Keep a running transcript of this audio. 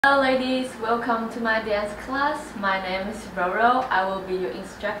Hello ladies, welcome to my dance class. My name is Rourou. I will be your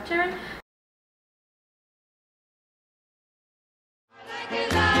instructor.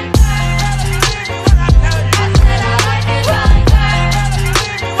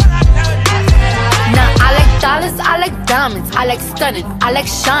 I like diamonds, I like stunning, I like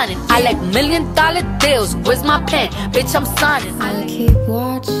shining, I like $1,000,000 deals. Where's my pen? Bitch, I'm signing. I keep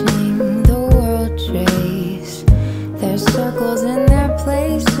watching the world trace their circles in their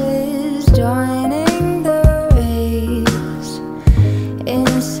places, joining the race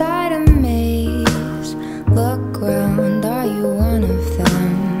inside a maze. Look round, are you one of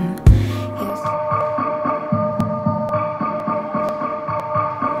them? Yes.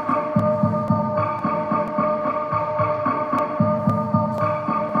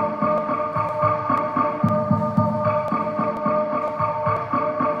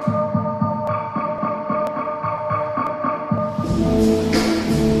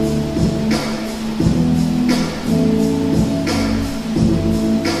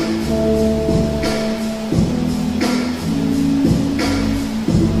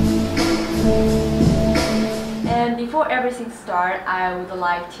 Before everything starts, I would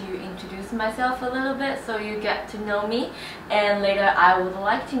like to introduce myself a little bit so you get to know me, and later I would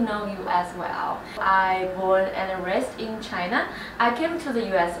like to know you as well. I born and raised in China. I came to the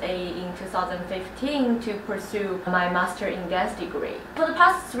USA in 2015 to pursue my master in dance degree. For the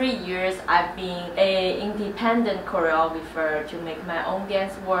past 3 years, I've been an independent choreographer to make my own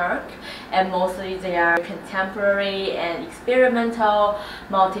dance work, and mostly they are contemporary and experimental,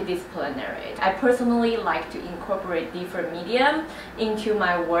 multidisciplinary. I personally like to incorporate different medium into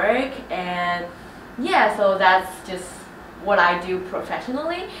my work, and yeah, so that's just what I do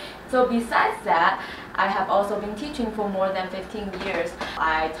professionally. So besides that, I have also been teaching for more than 15 years.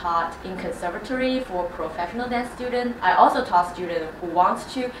 I taught in conservatory for professional dance students. I also taught students who want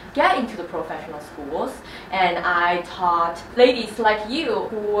to get into the professional schools. And I taught ladies like you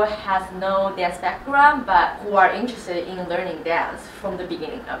who has no dance background but who are interested in learning dance from the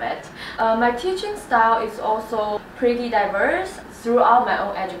beginning of it. My teaching style is also pretty diverse. Throughout my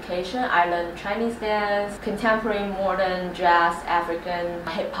own education, I learned Chinese dance, contemporary, modern, jazz, African,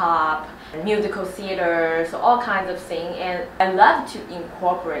 hip-hop, musical theater, so all kinds of things, and I love to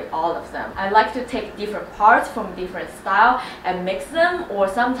incorporate all of them. I like to take different parts from different styles and mix them, or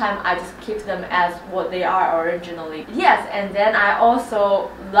sometimes I just keep them as what they are originally. Yes, and then I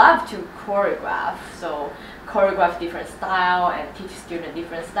also love to choreograph, so choreograph different style and teach students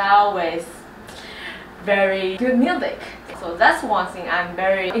different style with very good music. So that's one thing I'm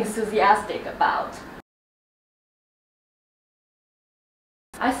very enthusiastic about.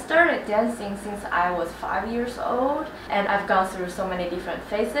 I started dancing since I was 5 years old, and I've gone through so many different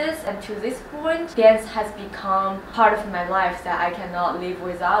phases, and to this point, dance has become part of my life that I cannot live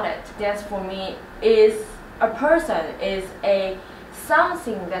without it. Dance for me is a person, is a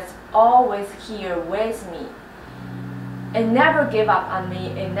something that's always here with me. It never gives up on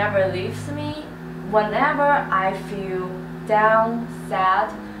me, it never leaves me. Whenever I feel down,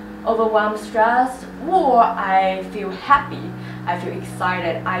 sad, overwhelmed, stressed, or I feel happy, I feel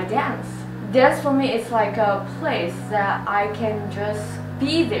excited, I dance. Dance for me is like a place that I can just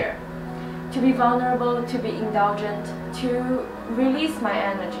be there, to be vulnerable, to be indulgent, to release my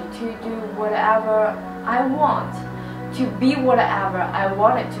energy, to do whatever I want, to be whatever I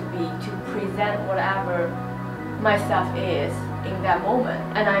want it to be, to present whatever myself is in that moment.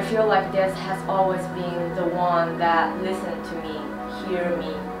 And I feel like dance has always been the one that listens to me, hear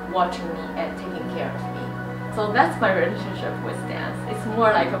me, watching me, and taking care of me. So that's my relationship with dance. It's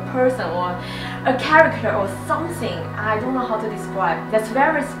more like a person or a character or something. I don't know how to describe. That's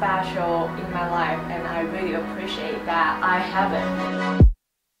very special in my life, and I really appreciate that I have it.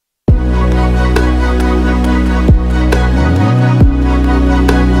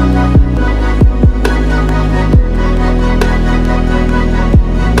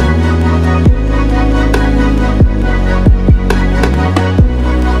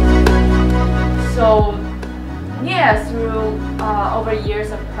 Over years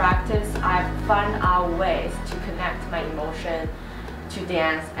of practice, I've found out ways to connect my emotion to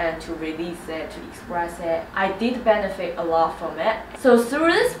dance and to release it, to express it. I did benefit a lot from it. So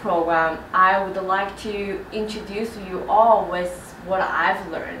through this program, I would like to introduce you all with what I've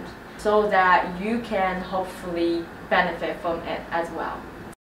learned so that you can hopefully benefit from it as well.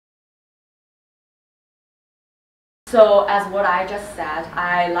 So as what I just said,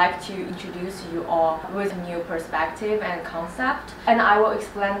 I like to introduce you all with a new perspective and concept, and I will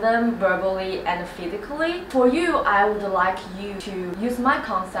explain them verbally and physically. For you, I would like you to use my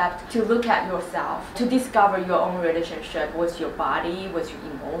concept to look at yourself, to discover your own relationship with your body, with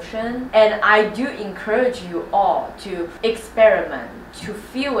your emotion. And I do encourage you all to experiment, to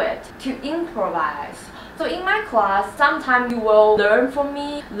feel it, to improvise. So in my class, sometimes you will learn from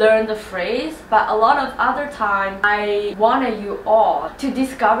me, learn the phrase, but a lot of other time, I wanted you all to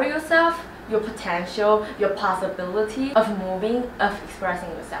discover yourself, your potential, your possibility of moving, of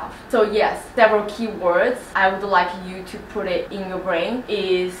expressing yourself. So yes, several key words I would like you to put it in your brain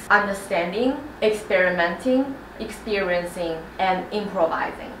is understanding, experimenting, experiencing, and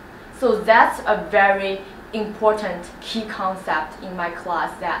improvising. So that's a very important key concept in my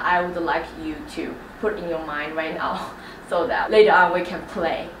class that I would like you to put in your mind right now so that later on we can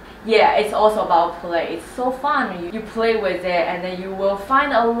play. Yeah, it's also about play. It's so fun. You play with it and then you will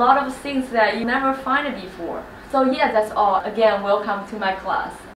find a lot of things that you never find before. So yeah, that's all. Again, welcome to my class.